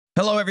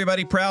Hello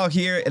everybody, Prowl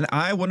here, and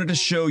I wanted to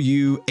show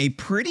you a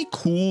pretty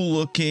cool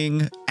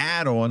looking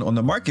add-on on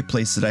the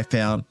marketplace that I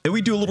found, and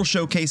we do a little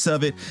showcase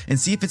of it and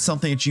see if it's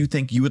something that you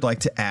think you would like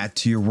to add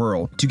to your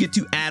world. To get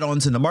to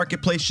add-ons in the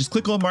marketplace, just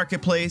click on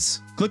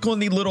marketplace, click on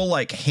the little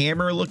like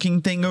hammer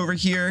looking thing over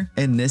here,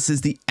 and this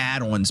is the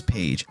add-ons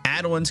page.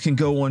 Add-ons can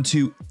go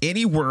onto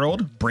any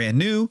world, brand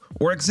new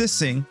or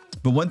existing.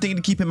 But one thing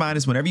to keep in mind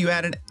is whenever you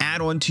add an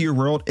add-on to your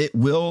world, it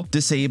will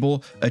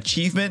disable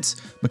achievements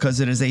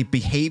because it is a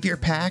behavior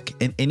pack,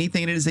 and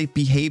anything that is a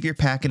behavior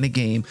pack in the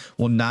game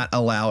will not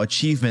allow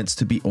achievements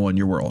to be on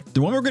your world.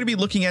 The one we're going to be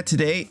looking at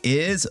today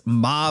is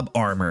mob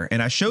armor,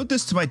 and I showed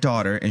this to my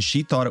daughter and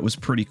she thought it was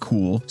pretty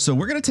cool. So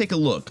we're going to take a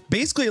look.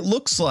 Basically, it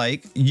looks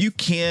like you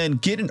can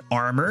get an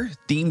armor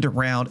themed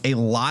around a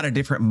lot of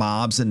different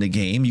mobs in the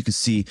game. You can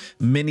see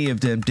many of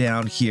them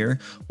down here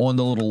on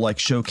the little like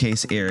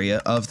showcase area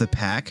of the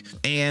pack.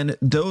 And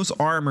those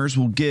armors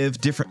will give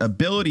different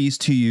abilities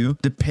to you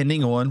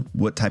depending on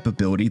what type of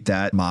ability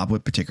that mob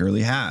would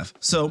particularly have.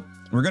 So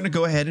we're going to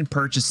go ahead and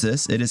purchase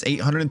this. It is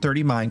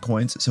 830 mine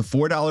coins, so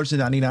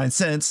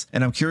 $4.99.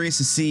 And I'm curious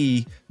to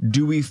see,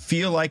 do we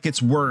feel like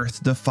it's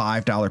worth the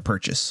 $5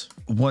 purchase?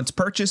 Once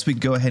purchased, we can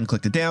go ahead and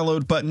click the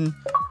download button,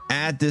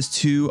 add this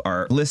to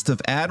our list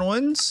of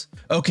add-ons.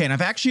 Okay, and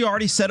I've actually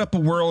already set up a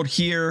world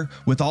here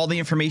with all the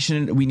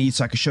information that we need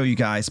so I can show you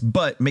guys,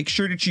 but make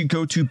sure that you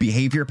go to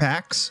behavior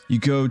packs. You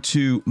go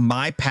to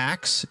my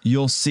packs,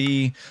 you'll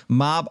see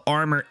mob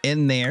armor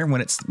in there. When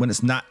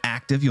it's not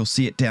active, you'll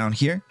see it down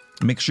here.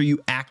 Make sure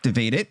you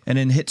activate it and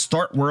then hit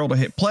start world or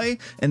hit play,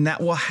 and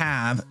that will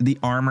have the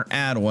armor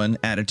add-on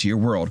added to your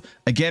world.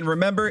 Again,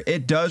 remember,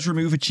 it does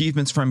remove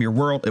achievements from your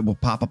world. It will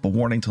pop up a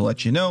warning to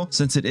let you know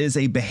since it is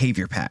a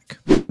behavior pack.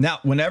 Now,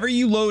 whenever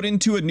you load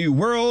into a new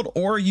world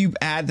or you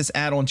add this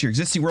add-on to your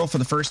existing world for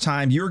the first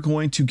time, you're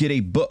going to get a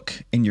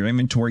book in your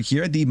inventory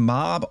here, the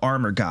Mob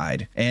Armor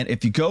Guide. And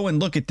if you go and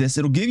look at this,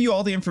 it'll give you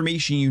all the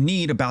information you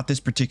need about this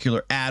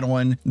particular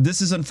add-on. This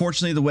is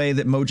unfortunately the way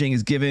that Mojang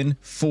is given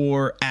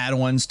for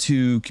add-ons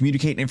to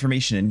communicate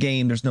information in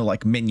game. There's no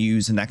like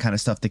menus and that kind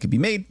of stuff that could be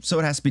made, so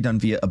it has to be done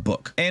via a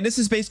book. And this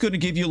is basically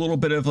going to give you a little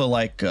bit of a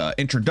like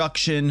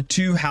introduction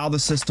to how the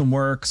system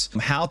works,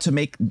 how to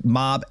make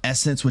mob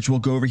essence, which we'll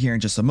go over here in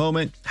just a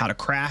moment, how to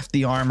craft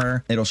the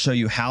armor. It'll show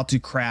you how to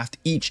craft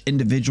each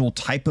individual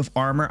type of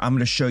armor. I'm going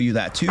to show you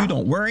that too,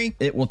 don't worry.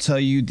 It will tell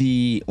you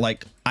the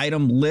like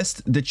item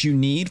list that you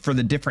need for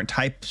the different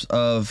types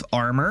of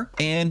armor,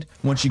 and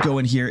once you go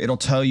in here, it'll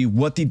tell you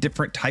what the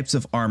different types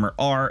of armor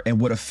are and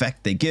what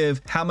effect they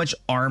give, how much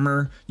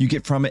armor you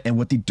get from it, and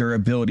what the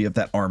durability of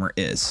that armor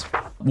is.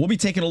 We'll be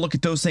taking a look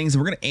at those things,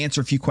 and we're going to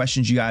answer a few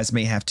questions you guys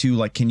may have too,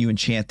 like can you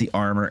enchant the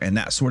armor and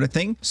that sort of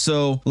thing.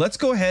 So let's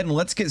go ahead and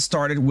let's get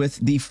started with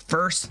the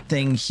first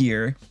thing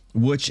here,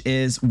 which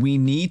is we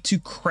need to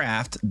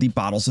craft the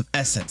bottles of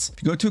essence.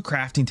 If you go to a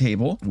crafting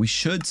table, we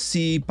should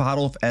see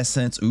bottle of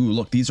essence. Ooh,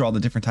 look, these are all the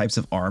different types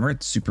of armor.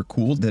 It's super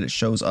cool that it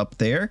shows up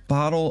there.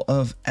 Bottle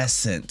of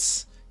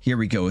essence. Here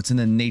we go. It's in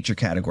the nature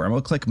category. I'm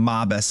going to click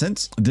mob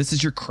essence. This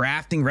is your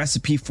crafting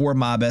recipe for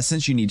mob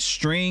essence. You need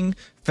string,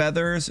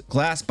 feathers,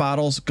 glass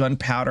bottles,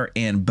 gunpowder,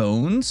 and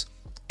bones.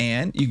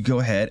 And you can go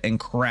ahead and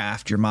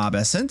craft your mob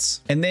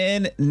essence. And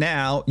then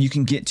now you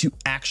can get to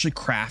actually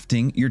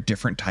crafting your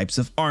different types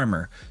of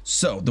armor.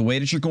 So the way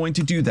that you're going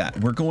to do that,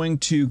 we're going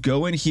to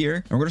go in here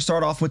and we're going to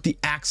start off with the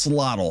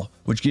axolotl,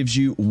 which gives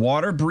you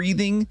water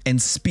breathing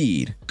and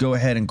speed. Go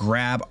ahead and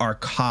grab our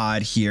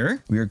cod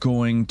here. We are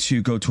going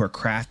to go to our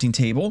crafting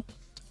table,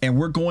 and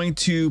we're going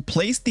to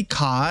place the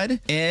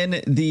cod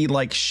in the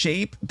like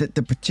shape that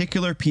the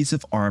particular piece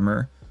of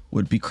armor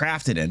would be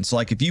crafted in. So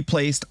like if you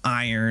placed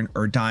iron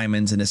or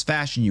diamonds in this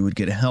fashion, you would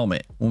get a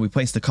helmet. When we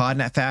place the cod in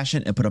that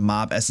fashion and put a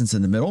mob essence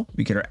in the middle,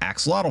 we get our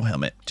axolotl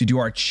helmet. To do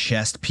our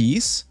chest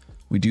piece,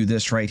 we do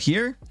this right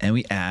here and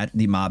we add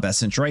the mob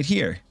essence right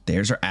here.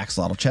 There's our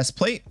axolotl chest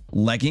plate.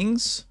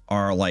 Leggings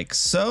are like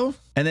so.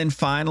 And then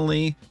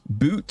finally,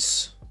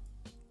 boots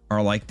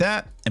are like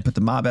that, and put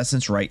the mob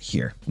essence right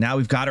here. Now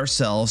we've got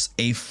ourselves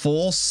a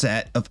full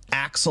set of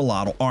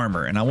axolotl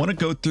armor, and I want to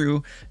go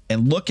through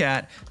and look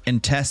at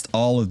and test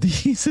all of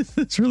these.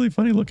 It's really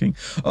funny looking.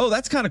 Oh,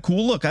 that's kind of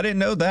cool. Look, I didn't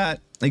know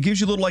that. It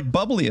gives you little like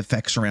bubbly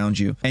effects around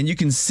you, and you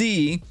can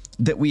see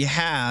that we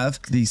have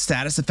the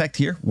status effect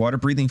here, water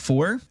breathing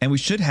 4, and we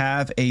should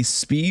have a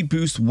speed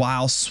boost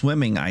while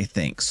swimming, I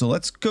think. So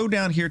let's go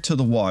down here to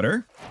the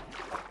water.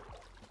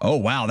 Oh,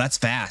 wow, that's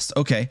fast.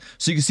 Okay,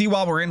 so you can see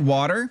while we're in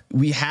water,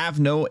 we have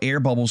no air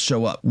bubbles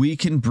show up. We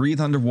can breathe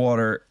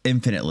underwater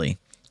infinitely.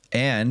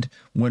 And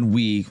when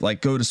we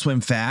like go to swim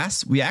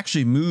fast, we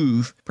actually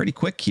move pretty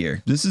quick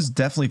here. This is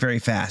definitely very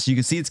fast. You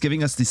can see it's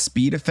giving us the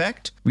speed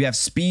effect. We have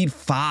speed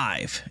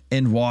 5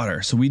 in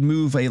water. So we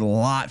move a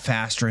lot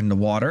faster in the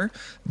water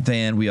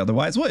than we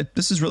otherwise would.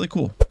 This is really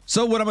cool.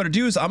 So what I'm going to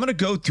do is I'm going to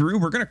go through,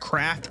 we're going to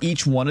craft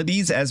each one of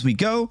these as we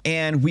go,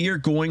 and we are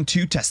going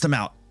to test them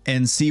out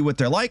and see what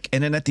they're like.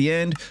 And then at the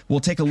end, we'll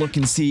take a look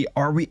and see,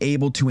 are we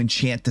able to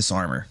enchant this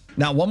armor?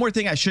 Now, one more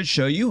thing I should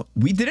show you.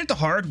 We did it the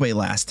hard way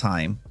last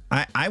time.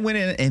 I went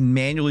in and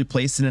manually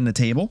placed it in the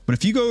table. But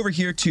if you go over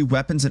here to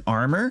weapons and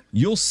armor,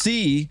 you'll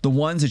see the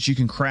ones that you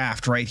can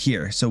craft right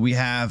here. So we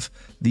have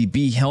the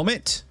B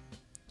helmet,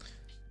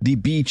 the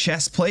B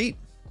chest plate,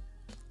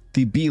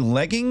 the B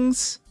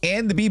leggings,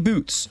 and the B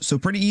boots. So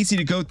pretty easy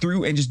to go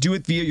through and just do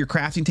it via your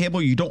crafting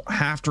table. You don't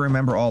have to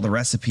remember all the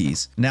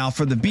recipes. Now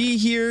for the B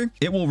here,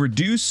 it will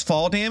reduce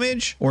fall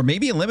damage or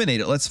maybe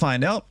eliminate it. Let's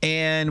find out.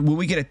 And when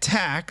we get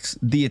attacked,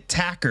 the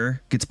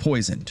attacker gets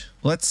poisoned.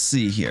 Let's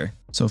see here.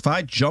 So if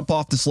I jump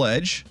off the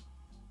sledge,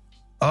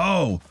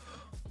 oh,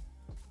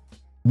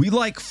 we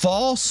like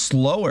fall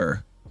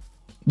slower.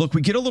 Look,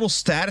 we get a little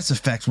status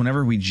effect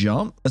whenever we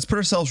jump. Let's put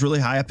ourselves really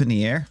high up in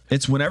the air.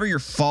 It's whenever you're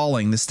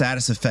falling, the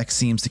status effect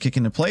seems to kick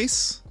into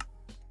place.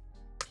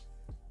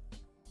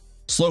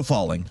 Slow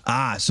falling.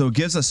 Ah, so it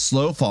gives us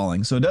slow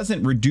falling. So it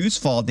doesn't reduce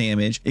fall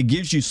damage. It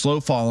gives you slow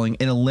falling.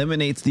 It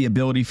eliminates the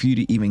ability for you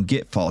to even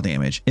get fall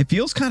damage. It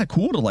feels kind of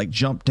cool to like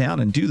jump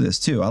down and do this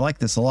too. I like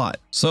this a lot.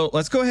 So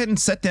let's go ahead and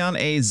set down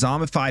a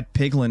zombified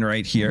piglin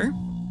right here.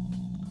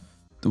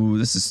 Ooh,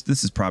 this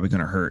is probably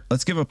going to hurt.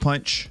 Let's give a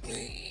punch.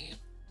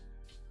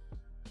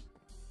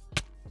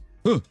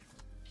 Ooh,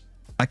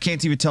 I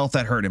can't even tell if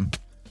that hurt him.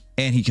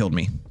 And he killed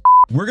me.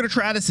 We're going to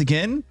try this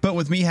again, but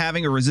with me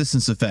having a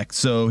resistance effect.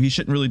 So he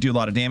shouldn't really do a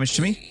lot of damage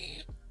to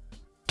me.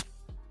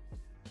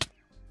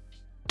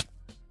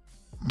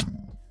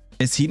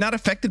 Is he not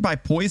affected by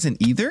poison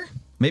either?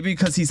 Maybe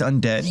because he's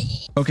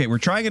undead. Okay, we're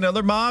trying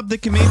another mob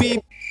that can maybe...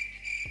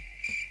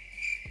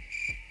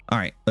 All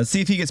right, let's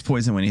see if he gets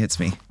poisoned when he hits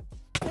me.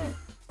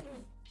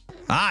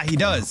 Ah, he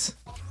does.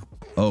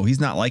 Oh, he's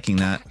not liking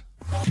that.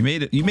 You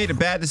made a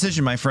bad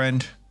decision, my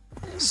friend.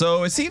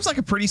 So it seems like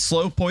a pretty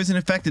slow poison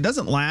effect. It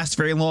doesn't last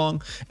very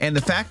long. And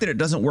the fact that it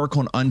doesn't work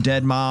on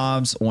undead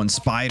mobs, on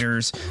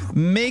spiders,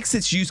 makes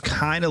its use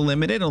kind of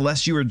limited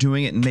unless you were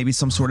doing it in maybe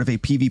some sort of a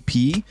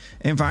PvP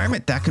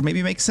environment. That could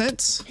maybe make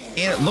sense.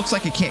 And it looks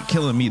like it can't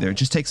kill him either. It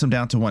just takes him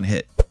down to one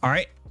hit. All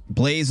right.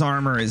 Blaze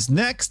armor is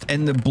next,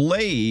 and the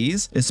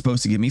blaze is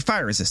supposed to give me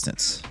fire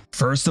resistance.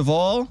 First of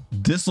all,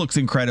 this looks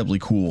incredibly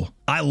cool.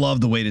 I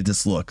love the way that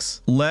this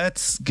looks.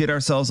 Let's get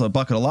ourselves a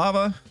bucket of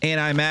lava, and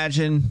I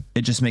imagine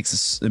it just makes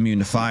us immune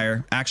to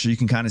fire. Actually, you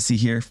can kind of see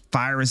here,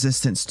 fire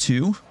resistance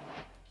 2.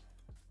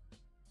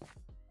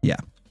 Yeah,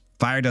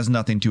 fire does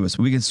nothing to us.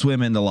 We can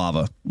swim in the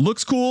lava.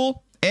 Looks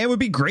cool, and would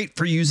be great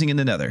for using in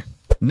the nether.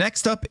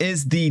 Next up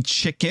is the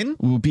chicken.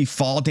 Will be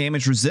fall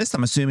damage resist.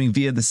 I'm assuming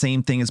via the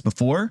same thing as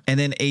before. And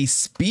then a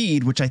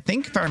speed, which I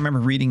think if I remember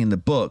reading in the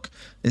book,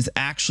 is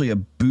actually a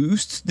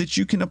boost that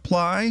you can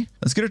apply.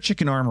 Let's get our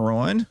chicken armor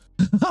on.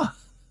 This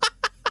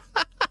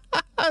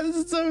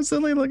is so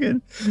silly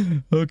looking.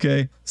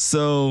 Okay,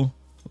 so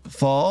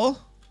fall.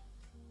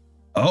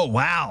 Oh,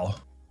 wow.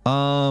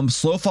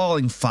 Slow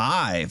falling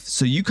 5.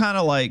 So you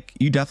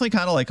definitely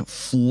kind of like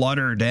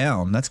flutter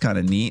down. That's kind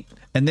of neat.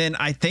 And then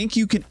I think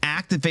you can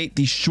activate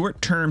the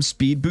short-term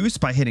speed boost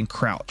by hitting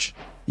crouch.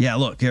 Yeah,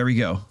 look, there we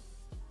go.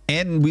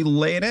 And we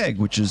lay an egg,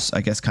 which is,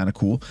 I guess, kind of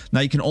cool. Now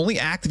you can only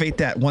activate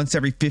that once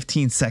every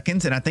 15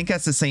 seconds. And I think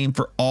that's the same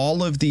for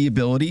all of the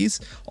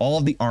abilities, all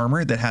of the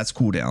armor that has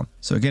cooldown.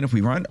 So again, if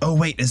we run, oh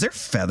wait, is there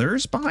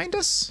feathers behind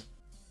us?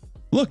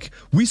 Look,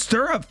 we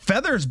stir up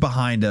feathers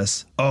behind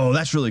us. Oh,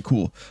 that's really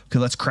cool. Okay,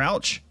 let's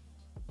crouch.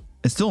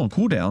 It's still on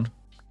cooldown.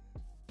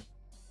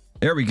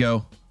 There we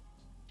go.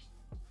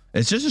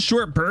 It's just a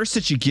short burst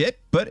that you get,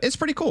 but it's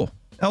pretty cool.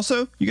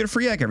 Also, you get a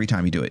free egg every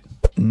time you do it.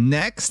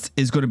 Next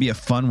is going to be a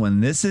fun one.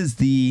 This is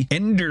the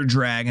Ender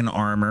Dragon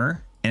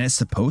armor, and it's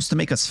supposed to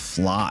make us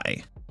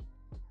fly.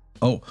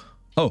 Oh,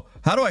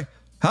 how do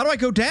I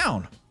go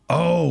down?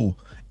 Oh,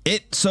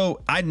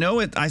 so I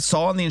know it. I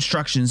saw in the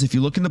instructions, if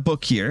you look in the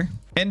book here,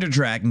 Ender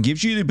Dragon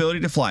gives you the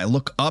ability to fly.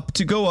 Look up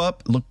to go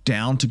up, look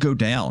down to go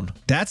down.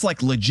 That's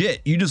like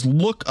legit. You just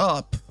look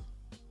up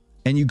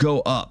and you go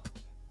up.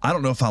 I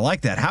don't know if I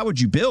like that. How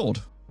would you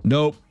build?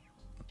 Nope.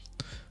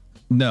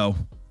 No,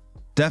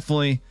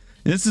 definitely.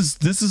 This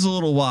is a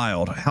little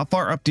wild. How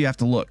far up do you have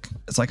to look?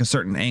 It's like a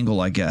certain angle,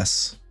 I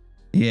guess.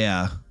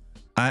 Yeah,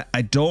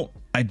 I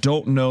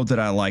don't know that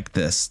I like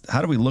this.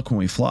 How do we look when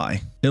we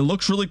fly? It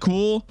looks really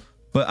cool,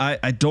 but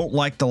I don't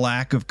like the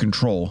lack of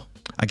control.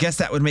 I guess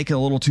that would make it a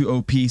little too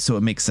OP, so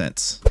it makes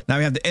sense. Now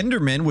we have the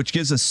Enderman, which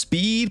gives us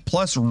speed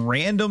plus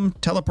random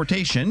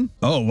teleportation.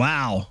 Oh,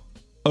 wow.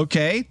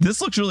 Okay,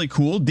 this looks really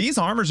cool. These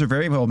armors are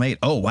very well made.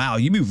 Oh, wow,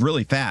 you move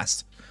really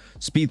fast.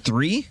 Speed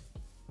 3.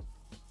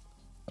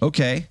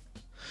 Okay.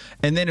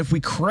 And then if we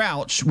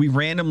crouch, we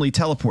randomly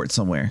teleport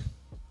somewhere.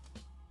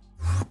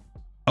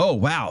 Oh,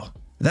 wow.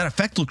 That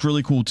effect looked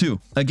really cool too.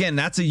 Again,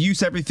 that's a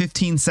use every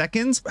 15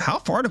 seconds. How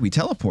far do we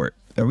teleport?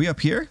 Are we up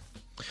here?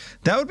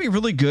 That would be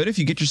really good if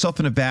you get yourself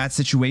in a bad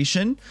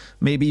situation.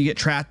 Maybe you get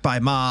trapped by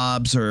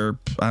mobs, or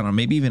I don't know,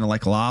 maybe even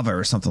like lava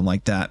or something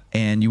like that,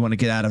 and you want to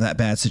get out of that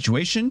bad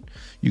situation.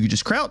 You could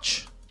just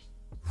crouch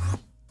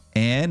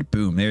and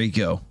boom, there you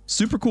go.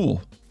 Super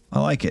cool. I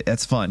like it.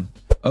 That's fun.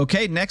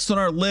 Okay, next on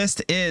our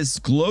list is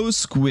Glow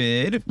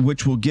Squid,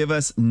 which will give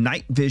us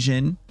night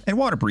vision and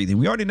water breathing.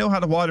 We already know how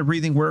the water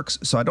breathing works,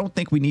 so I don't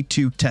think we need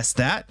to test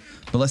that.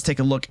 But let's take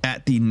a look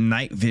at the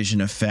night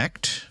vision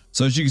effect.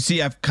 So as you can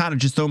see, I've kind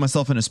of just thrown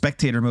myself in a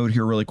spectator mode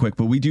here really quick,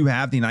 but we do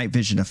have the night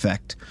vision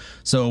effect.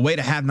 So a way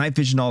to have night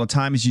vision all the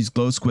time is use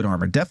glow squid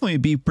armor. Definitely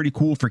would be pretty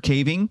cool for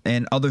caving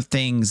and other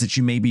things that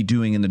you may be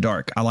doing in the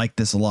dark. I like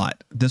this a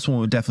lot. This one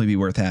would definitely be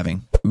worth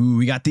having. Ooh,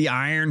 we got the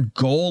iron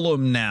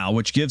golem now,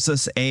 which gives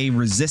us a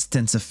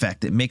resistance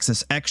effect. It makes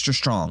us extra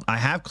strong. I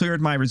have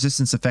cleared my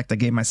resistance effect I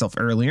gave myself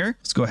earlier.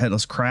 Let's go ahead.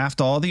 Let's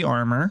craft all the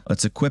armor.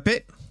 Let's equip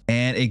it.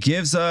 And it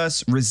gives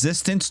us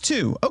resistance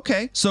 2.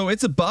 Okay, so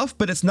it's a buff,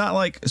 but it's not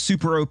like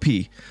super OP.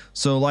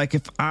 So like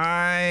if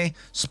I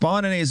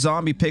spawn in a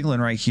zombie piglin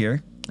right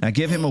here, I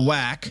give him a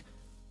whack,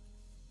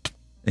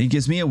 and he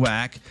gives me a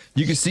whack,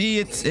 you can see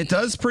it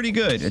does pretty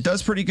good. It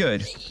does pretty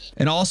good.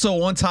 And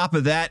also on top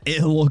of that,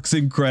 it looks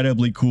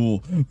incredibly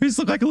cool. We just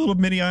look like a little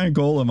mini iron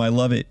golem. I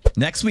love it.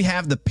 Next, we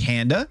have the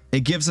panda.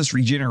 It gives us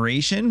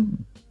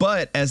regeneration,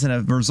 but as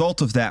a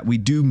result of that, we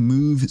do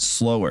move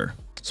slower.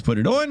 Let's put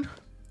it on.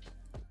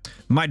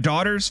 My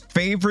daughter's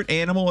favorite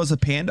animal is a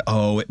panda.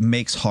 Oh, it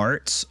makes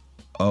hearts.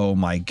 Oh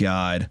my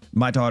God.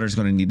 My daughter's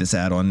going to need this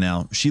add-on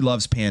now. She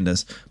loves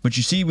pandas. But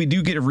you see, we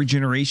do get a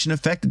regeneration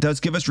effect. It does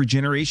give us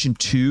regeneration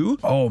 2.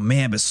 Oh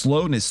man, but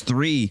slowness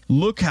 3.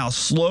 Look how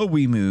slow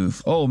we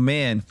move. Oh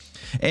man.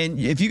 And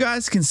if you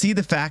guys can see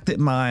the fact that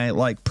my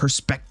like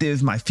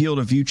perspective, my field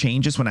of view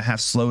changes when I have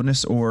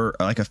slowness or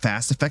like a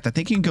fast effect, I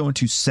think you can go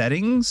into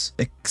settings,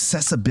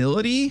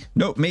 accessibility.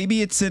 Nope,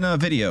 maybe it's in a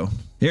video.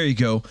 There you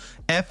go.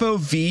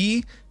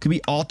 FOV can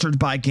be altered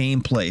by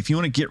gameplay. If you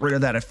want to get rid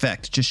of that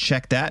effect, just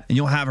check that and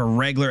you'll have a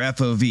regular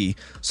FOV.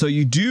 So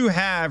you do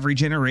have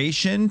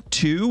regeneration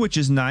 2, which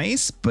is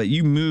nice, but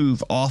you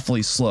move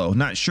awfully slow.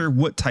 Not sure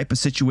what type of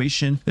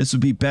situation this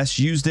would be best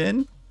used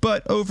in,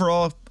 but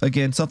overall,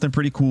 again, something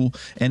pretty cool,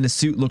 and the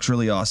suit looks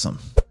really awesome.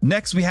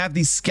 Next, we have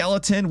the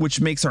skeleton, which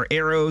makes our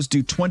arrows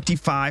do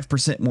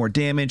 25% more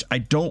damage. I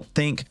don't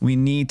think we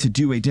need to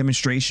do a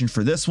demonstration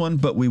for this one,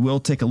 but we will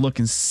take a look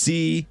and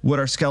see what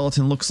our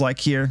skeleton looks like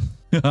here.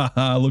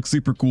 Looks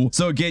super cool.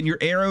 So again, your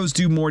arrows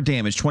do more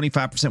damage,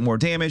 25% more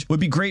damage. Would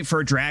be great for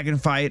a dragon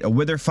fight, a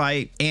wither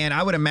fight, and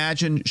I would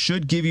imagine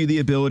should give you the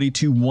ability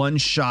to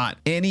one-shot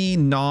any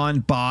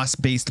non-boss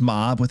based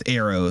mob with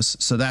arrows.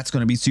 So that's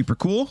going to be super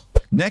cool.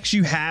 Next,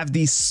 you have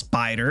the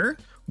spider,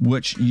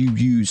 which you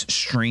use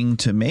string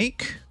to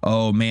make.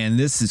 Oh man,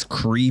 this is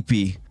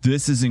creepy.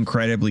 This is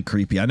incredibly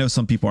creepy. I know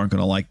some people aren't going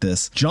to like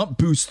this. Jump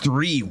boost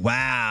 3.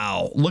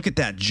 Wow. Look at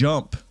that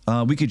jump.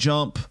 We could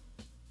jump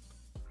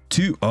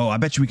 2. Oh, I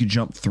bet you we could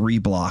jump 3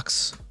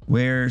 blocks.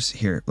 Where's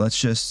here? Let's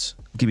just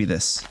give me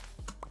this.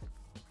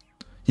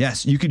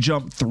 Yes, you could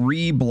jump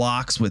 3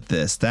 blocks with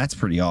this. That's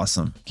pretty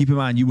awesome. Keep in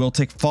mind, you will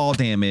take fall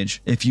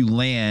damage if you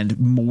land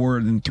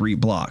more than 3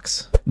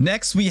 blocks.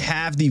 Next, we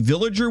have the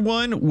villager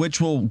one, which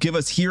will give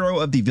us hero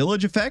of the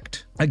village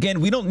effect.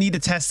 Again, we don't need to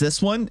test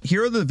this one.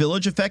 Hero of the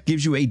village effect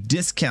gives you a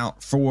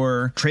discount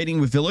for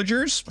trading with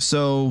villagers.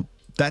 So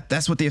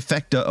that's what the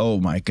effect does. Oh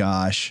my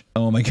gosh.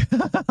 Oh my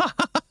God.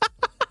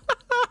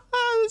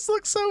 This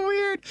looks so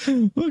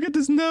weird. Look at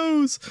this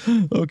nose.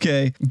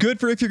 Okay, good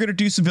for if you're going to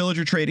do some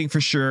villager trading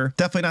for sure.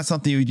 Definitely not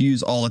something you would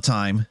use all the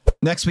time.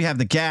 Next, we have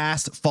the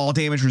ghast, fall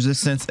damage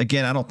resistance.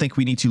 Again, I don't think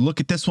we need to look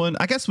at this one.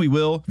 I guess we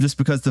will, just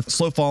because the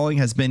slow falling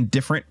has been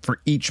different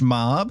for each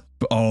mob.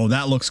 But, oh,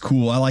 that looks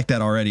cool. I like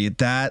that already.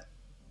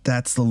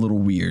 That's a little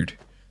weird.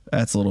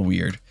 That's a little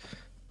weird.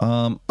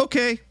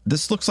 Okay,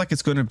 this looks like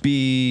it's going to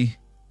be...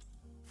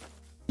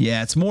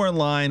 Yeah, it's more in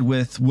line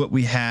with what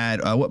we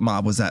had. What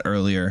mob was that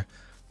earlier?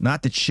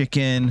 Not the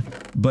chicken,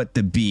 but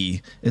the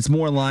bee. It's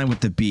more in line with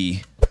the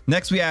bee.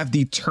 Next, we have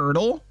the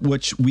turtle,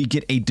 which we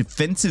get a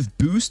defensive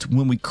boost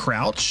when we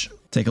crouch.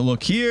 Take a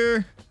look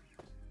here.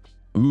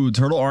 Ooh,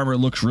 turtle armor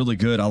looks really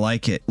good. I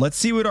like it. Let's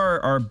see what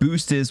our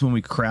boost is when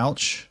we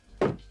crouch.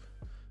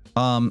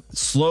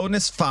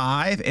 Slowness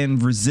 5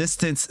 and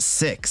resistance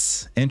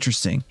 6.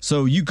 Interesting.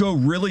 So you go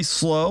really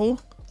slow,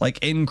 like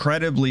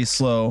incredibly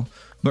slow,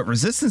 but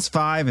resistance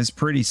 5 is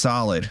pretty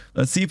solid.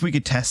 Let's see if we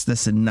could test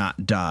this and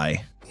not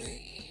die.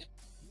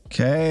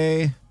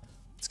 Okay,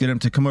 let's get him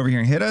to come over here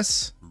and hit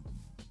us.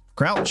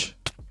 Crouch.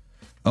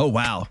 Oh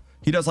wow,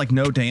 he does like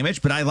no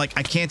damage, but I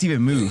can't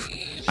even move.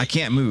 I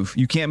can't move.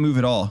 You can't move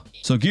at all.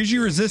 So it gives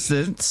you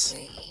resistance,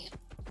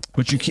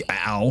 but you can't.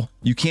 Ow,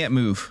 you can't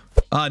move.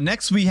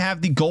 Next, we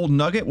have the gold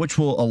nugget, which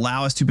will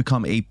allow us to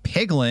become a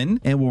piglin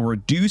and will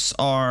reduce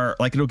our,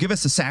 it'll give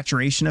us a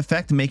saturation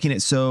effect, making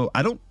it so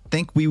I don't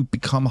think we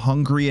become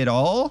hungry at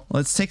all.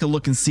 Let's take a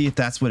look and see if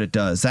that's what it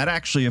does. That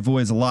actually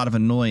avoids a lot of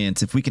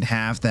annoyance if we can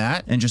have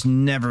that and just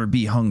never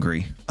be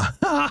hungry.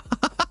 That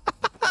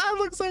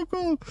looks so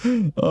cool.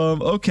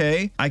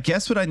 Okay, I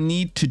guess what I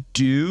need to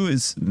do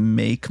is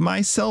make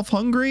myself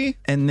hungry,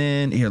 and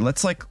then here,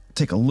 let's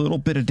take a little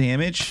bit of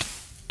damage.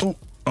 Oh,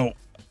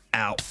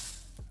 ow.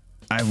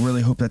 I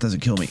really hope that doesn't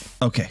kill me.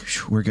 Okay,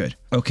 we're good.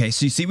 Okay,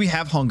 so you see we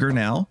have hunger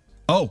now.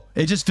 Oh,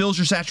 it just fills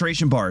your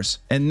saturation bars.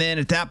 And then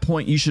at that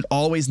point, you should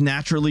always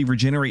naturally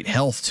regenerate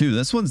health too.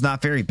 This one's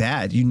not very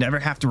bad. You never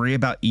have to worry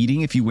about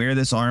eating if you wear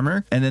this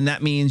armor. And then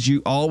that means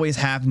you always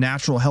have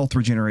natural health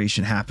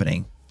regeneration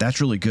happening. That's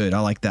really good.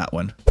 I like that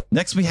one.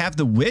 Next, we have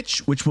the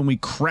Witch, which when we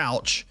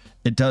crouch,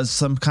 it does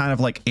some kind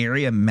of like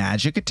area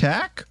magic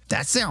attack.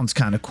 That sounds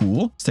kind of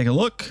cool. Let's take a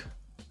look.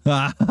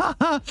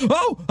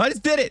 Oh, I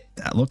just did it.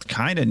 That looked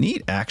kind of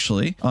neat,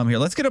 actually. Here,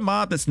 let's get a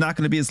mob that's not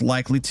going to be as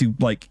likely to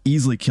like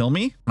easily kill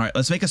me. All right,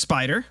 let's make a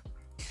spider.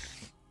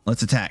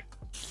 Let's attack.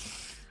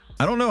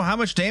 I don't know how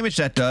much damage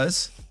that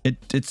does.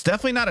 It's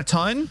definitely not a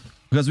ton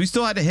because we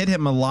still had to hit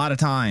him a lot of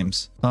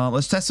times.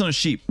 Let's test on a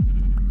sheep.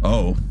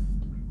 Oh,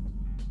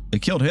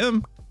 it killed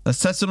him. Let's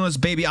test it on this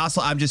baby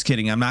ocelot. I'm just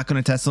kidding. I'm not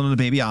going to test it on the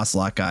baby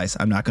ocelot, guys.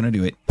 I'm not going to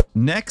do it.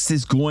 Next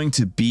is going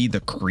to be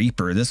the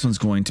creeper. This one's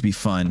going to be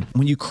fun.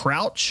 When you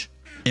crouch,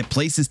 it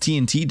places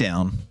TNT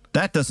down.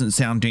 That doesn't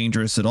sound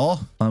dangerous at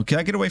all. Can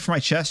I get away from my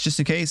chest just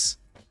in case?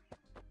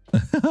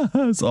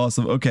 That's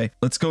awesome. Okay,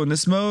 let's go in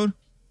this mode.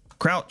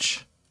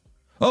 Crouch.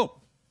 Oh.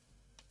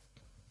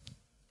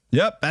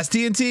 Yep, that's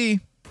TNT.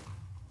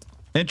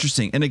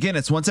 Interesting. And again,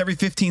 it's once every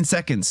 15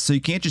 seconds, so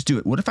you can't just do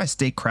it. What if I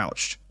stay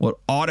crouched? Will it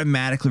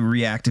automatically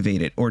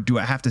reactivate it? Or do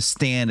I have to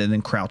stand and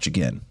then crouch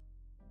again?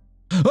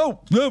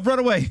 Oh, no, run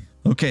away.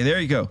 Okay, there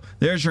you go.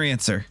 There's your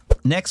answer.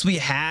 Next, we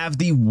have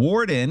the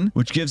Warden,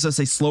 which gives us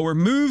a slower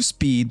move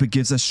speed, but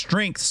gives us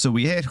strength, so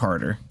we hit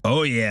harder.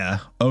 Oh, yeah.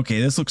 Okay,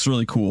 this looks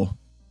really cool.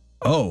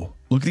 Oh,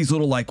 look at these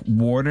little like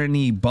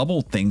warden-y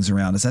bubble things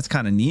around us. That's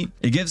kind of neat.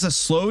 It gives us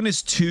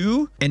slowness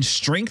 2 and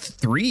strength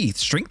 3.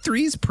 Strength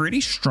 3 is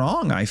pretty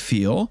strong, I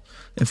feel.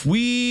 If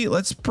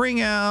let's bring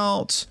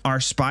out our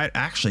spider.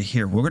 Actually,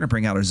 here, we're going to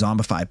bring out our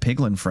zombified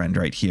piglin friend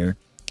right here.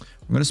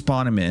 We're going to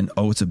spawn him in.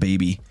 Oh, it's a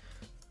baby.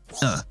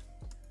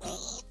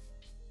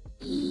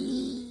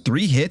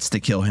 3 hits to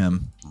kill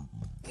him.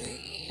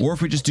 Or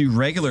if we just do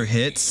regular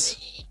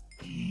hits,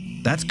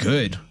 that's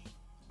good.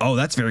 Oh,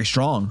 that's very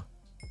strong.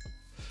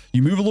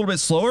 You move a little bit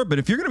slower, but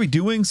if you're going to be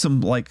doing some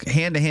like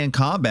hand-to-hand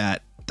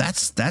combat,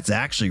 that's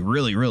actually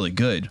really, really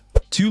good.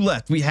 2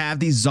 left. We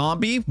have the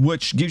zombie,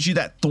 which gives you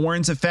that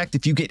thorns effect.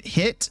 If you get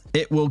hit,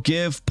 it will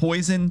give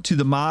poison to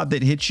the mob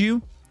that hits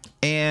you,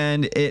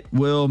 and it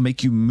will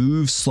make you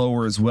move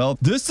slower as well.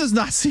 This does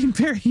not seem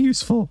very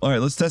useful. All right,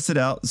 let's test it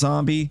out.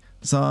 Zombie,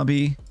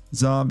 zombie,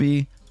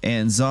 zombie,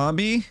 and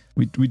zombie.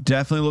 We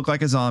definitely look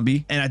like a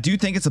zombie. And I do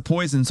think it's a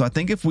poison, so I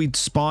think if we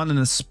spawn in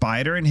a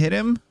spider and hit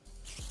him,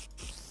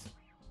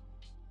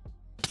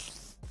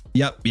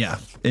 yep, yeah,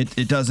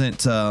 it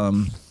doesn't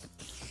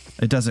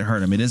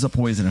hurt him. It is a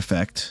poison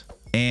effect,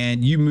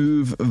 and you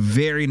move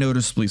very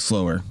noticeably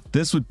slower.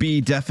 This would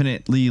be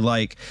definitely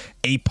like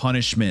a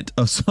punishment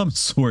of some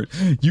sort.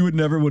 You would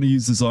never want to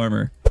use this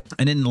armor.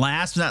 And then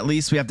last but not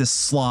least, we have this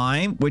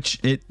slime, which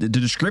the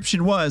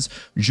description was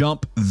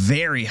jump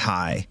very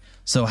high.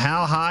 So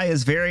how high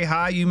is very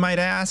high, you might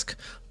ask?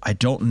 I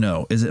don't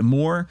know. Is it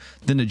more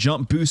than the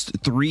jump boost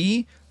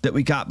 3 that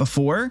we got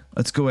before?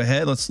 Let's go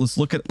ahead. Let's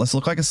look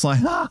like a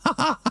slime.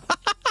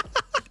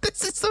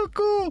 This is so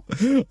cool.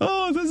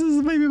 Oh, this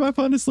is maybe my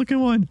funnest looking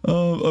one.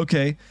 Oh,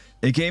 okay.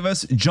 It gave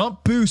us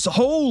jump boost.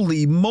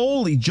 Holy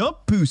moly,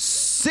 jump boost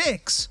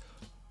 6.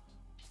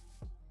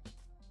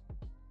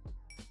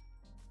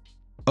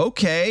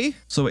 Okay.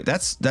 So wait,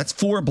 that's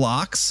 4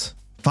 blocks.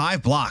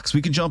 5 blocks.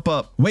 We can jump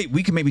up. Wait,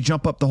 we can maybe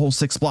jump up the whole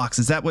 6 blocks.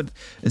 Is that what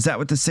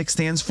the 6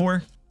 stands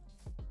for?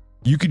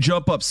 You could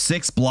jump up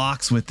 6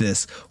 blocks with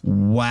this.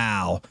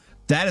 Wow.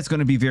 That is going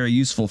to be very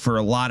useful for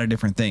a lot of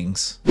different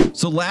things.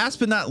 So last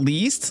but not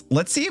least,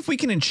 let's see if we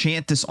can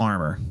enchant this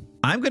armor.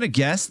 I'm going to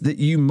guess that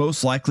you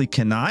most likely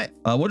cannot.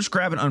 We'll just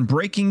grab an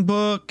unbreaking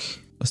book.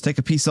 Let's take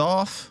a piece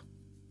off.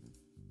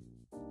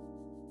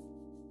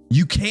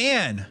 You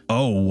can.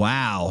 Oh,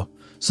 wow.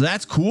 So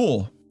that's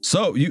cool.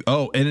 So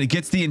and it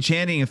gets the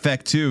enchanting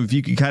effect too, if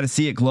you can kind of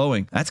see it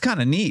glowing. That's kind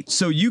of neat.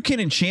 So you can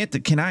enchant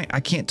it. I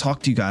can't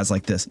talk to you guys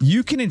like this.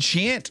 You can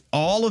enchant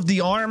all of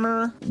the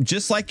armor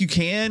just like you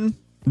can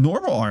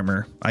normal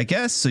armor, I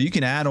guess. So you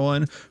can add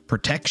on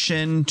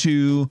protection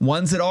to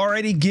ones that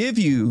already give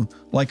you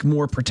like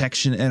more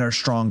protection and are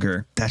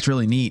stronger. That's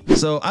really neat.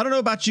 So I don't know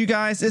about you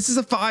guys. This is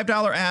a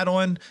 $5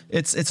 add-on.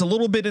 It's a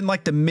little bit in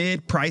like the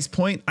mid price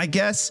point, I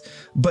guess,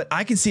 but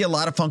I can see a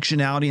lot of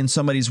functionality in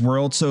somebody's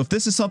world. So if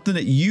this is something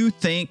that you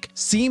think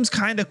seems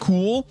kind of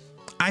cool,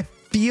 I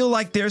feel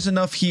like there's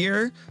enough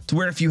here to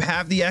where if you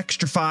have the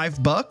extra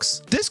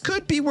 $5, this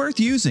could be worth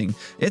using.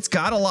 It's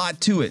got a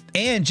lot to it.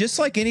 And just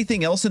like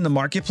anything else in the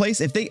marketplace,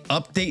 if they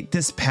update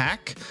this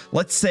pack,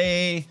 let's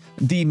say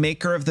the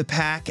maker of the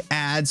pack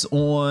adds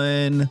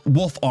on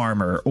wolf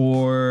armor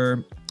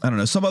or I don't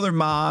know, some other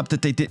mob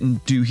that they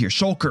didn't do here,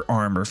 shulker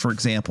armor, for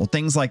example,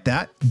 things like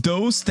that.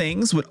 Those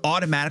things would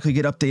automatically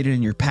get updated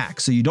in your pack,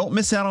 so you don't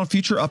miss out on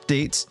future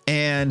updates.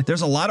 And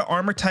there's a lot of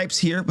armor types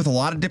here with a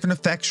lot of different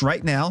effects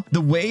right now.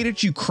 The way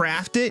that you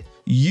craft it,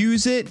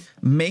 use it,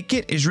 make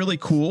it is really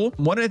cool.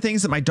 One of the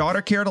things that my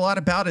daughter cared a lot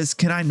about is,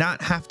 can I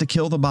not have to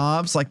kill the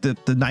mobs, like the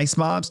nice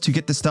mobs, to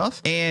get the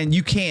stuff? And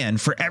you can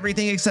for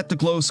everything except the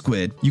glow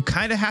squid. You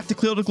kind of have to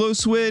kill the glow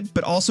squid,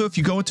 but also if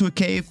you go into a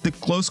cave, the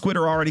glow squid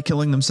are already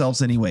killing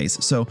themselves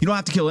anyways. So you don't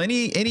have to kill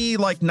any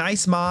like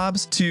nice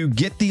mobs to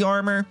get the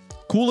armor.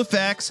 Cool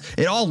effects.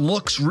 It all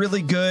looks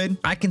really good.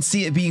 I can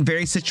see it being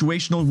very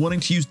situational, wanting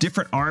to use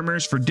different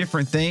armors for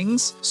different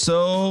things.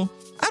 So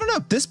I don't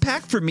know, this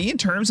pack for me in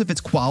terms of its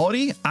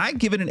quality, I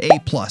give it an A+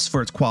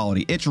 for its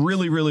quality. It's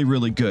really, really,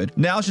 really good.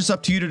 Now it's just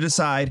up to you to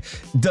decide,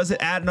 does it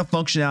add enough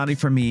functionality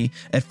for me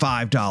at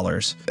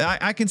 $5?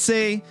 I can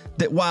say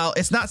that while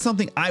it's not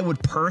something I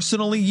would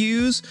personally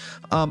use,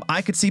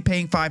 I could see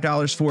paying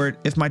 $5 for it.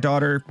 If my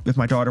daughter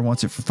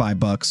wants it for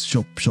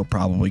 $5, she'll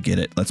probably get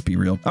it. Let's be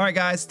real. All right,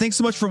 guys, thanks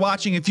so much for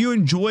watching. If you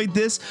enjoyed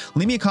this,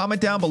 leave me a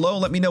comment down below.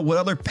 Let me know what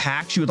other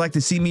packs you would like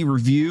to see me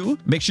review.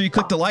 Make sure you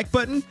click the like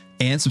button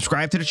and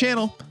subscribe to the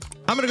channel.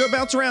 I'm gonna go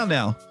bounce around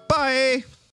now. Bye.